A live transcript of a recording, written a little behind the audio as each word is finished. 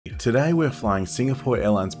Today we're flying Singapore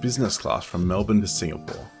Airlines business class from Melbourne to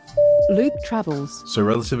Singapore. Loop travels. So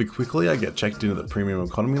relatively quickly I get checked into the premium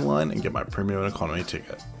economy line and get my premium economy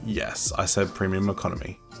ticket. Yes, I said premium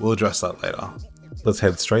economy. We'll address that later. Let's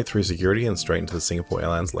head straight through security and straight into the Singapore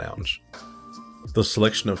Airlines lounge. The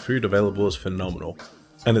selection of food available is phenomenal,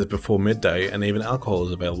 and it's before midday and even alcohol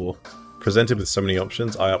is available. Presented with so many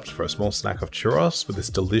options, I opted for a small snack of churros with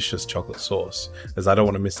this delicious chocolate sauce, as I don't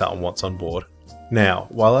want to miss out on what's on board. Now,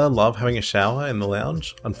 while I love having a shower in the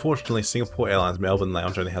lounge, unfortunately Singapore Airlines Melbourne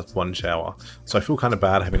lounge only has one shower, so I feel kind of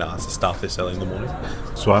bad having to ask to start this early in the morning.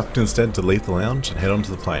 So I opted instead to leave the lounge and head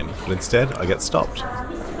onto the plane, but instead I get stopped.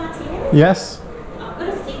 Yes? I've got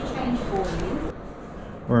a seat change for you.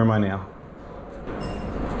 Where am I now?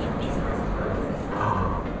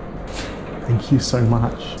 Thank you so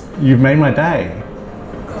much. You've made my day.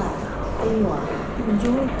 There you are.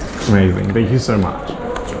 Enjoy. Amazing. Thank you so much.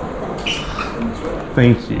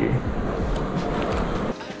 Thank you.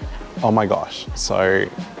 Oh my gosh, so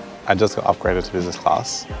I just got upgraded to business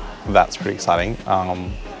class. That's pretty exciting.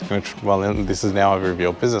 Well, this is now a review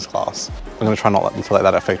of business class. I'm going to try not to let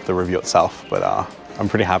that affect the review itself, but I'm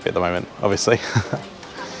pretty happy at the moment, obviously.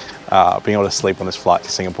 Being able to sleep on this flight to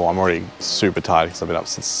Singapore, I'm already super tired because I've been up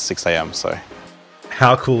since 6 AM, so.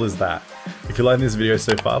 How cool is that? If you're liking this video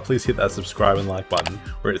so far, please hit that subscribe and like button.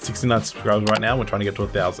 We're at 69 subscribers right now, we're trying to get to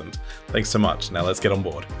 1,000. Thanks so much, now let's get on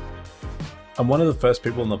board. I'm one of the first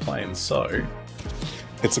people on the plane, so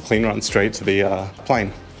It's a clean run straight to the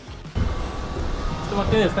plane. So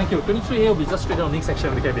Martinez, thank you. 23 will be just straight on the next section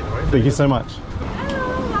of the cabin, right? Thank you so much.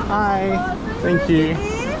 Hello. Hi. Thank you.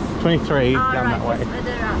 23 down that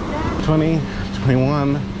way. 20,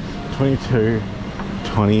 21, 22,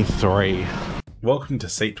 23. welcome to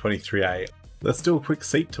seat 23A. Let's do a quick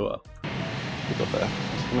seat tour. You got the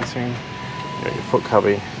missing, you got your foot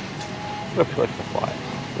cubby, got a pillow for the flight.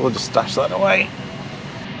 We'll just stash that away.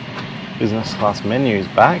 Business class menu is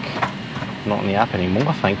back, not on the app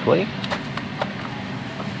anymore, thankfully.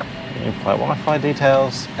 In-flight Wi-Fi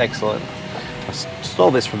details, excellent. I stole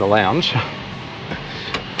this from the lounge.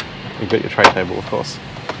 You've got your tray table, of course.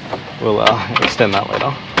 We'll extend that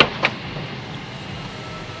later.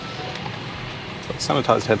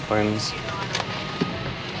 Sanitized headphones,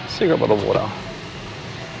 cigarette bottle of water,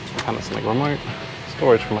 Panasonic remote,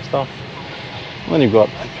 storage for my stuff, and then you've got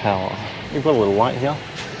power. You've got a little light here,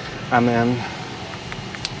 and then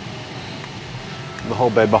the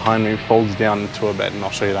whole bed behind me folds down into a bed, and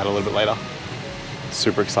I'll show you that a little bit later.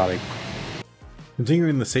 Super exciting.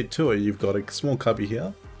 Continuing the seat tour, you've got a small cubby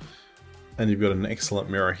here, and you've got an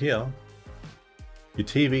excellent mirror here. Your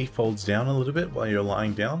TV folds down a little bit while you're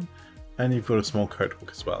lying down, and you've got a small coat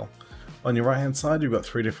hook as well. On your right hand side you've got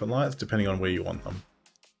 3 different lights depending on where you want them.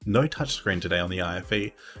 No touchscreen today on the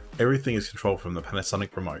IFE, everything is controlled from the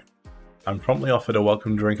Panasonic remote. I'm promptly offered a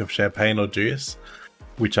welcome drink of champagne or juice,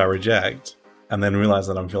 which I reject, and then realise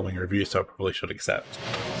that I'm filming a review so I probably should accept.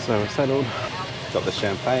 So we're settled, got the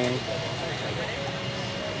champagne.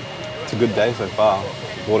 It's a good day so far.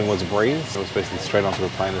 Boarding was a breeze, it was basically straight onto the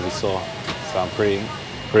plane as you saw, so I'm pretty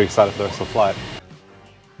excited for the rest of the flight.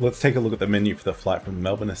 Let's take a look at the menu for the flight from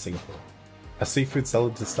Melbourne to Singapore. A seafood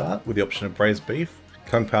salad to start with the option of braised beef,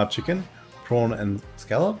 kung pao chicken, prawn and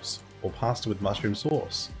scallops, or pasta with mushroom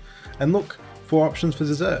sauce. And look, 4 options for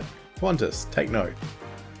dessert. Qantas, take note.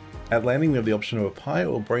 At landing we have the option of a pie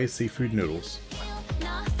or braised seafood noodles.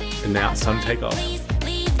 And now it's time to take off.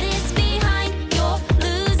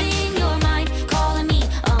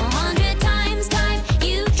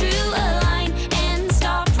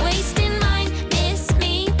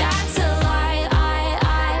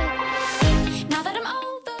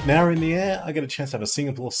 Now we're in the air, I get a chance to have a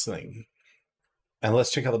Singapore sling. And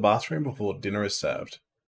let's check out the bathroom before dinner is served.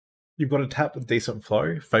 You've got a tap with decent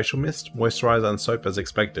flow, facial mist, moisturiser and soap as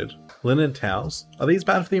expected. Linen towels. Are these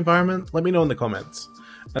bad for the environment? Let me know in the comments.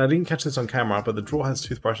 And I didn't catch this on camera, but the drawer has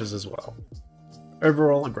toothbrushes as well.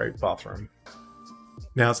 Overall, a great bathroom.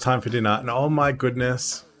 Now it's time for dinner, and oh my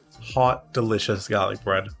goodness, hot, delicious garlic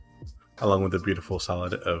bread, along with a beautiful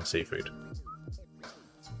salad of seafood.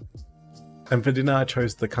 And for dinner I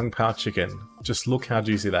chose the kung pao chicken. Just look how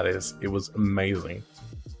juicy that is, it was amazing.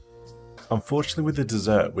 Unfortunately with the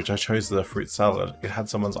dessert, which I chose the fruit salad, it had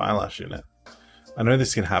someone's eyelash in it. I know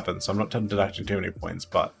this can happen, so I'm not deducting too many points,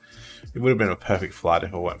 but it would have been a perfect flight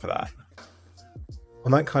if it weren't for that.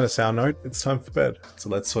 On that kind of sour note, it's time for bed, so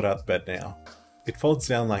let's sort out the bed now. It folds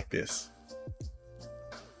down like this.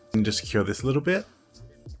 And just secure this a little bit.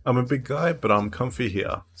 I'm a big guy, but I'm comfy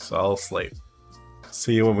here, so I'll sleep.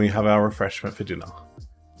 See you when we have our refreshment for dinner.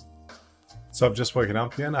 So I've just woken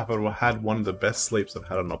up here and I've had one of the best sleeps I've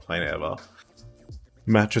had on a plane ever.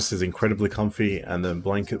 Mattress is incredibly comfy, and the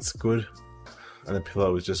blanket's good, and the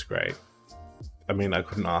pillow is just great. I mean, I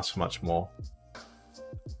couldn't ask for much more.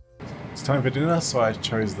 It's time for dinner, so I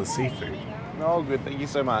chose the seafood. Oh, good. Thank you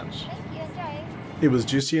so much. It was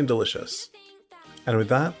juicy and delicious. And with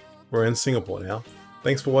that, we're in Singapore now.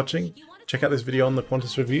 Thanks for watching. Check out this video on the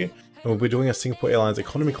Qantas review, and we'll be doing a Singapore Airlines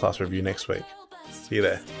economy class review next week. See you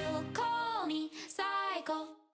there.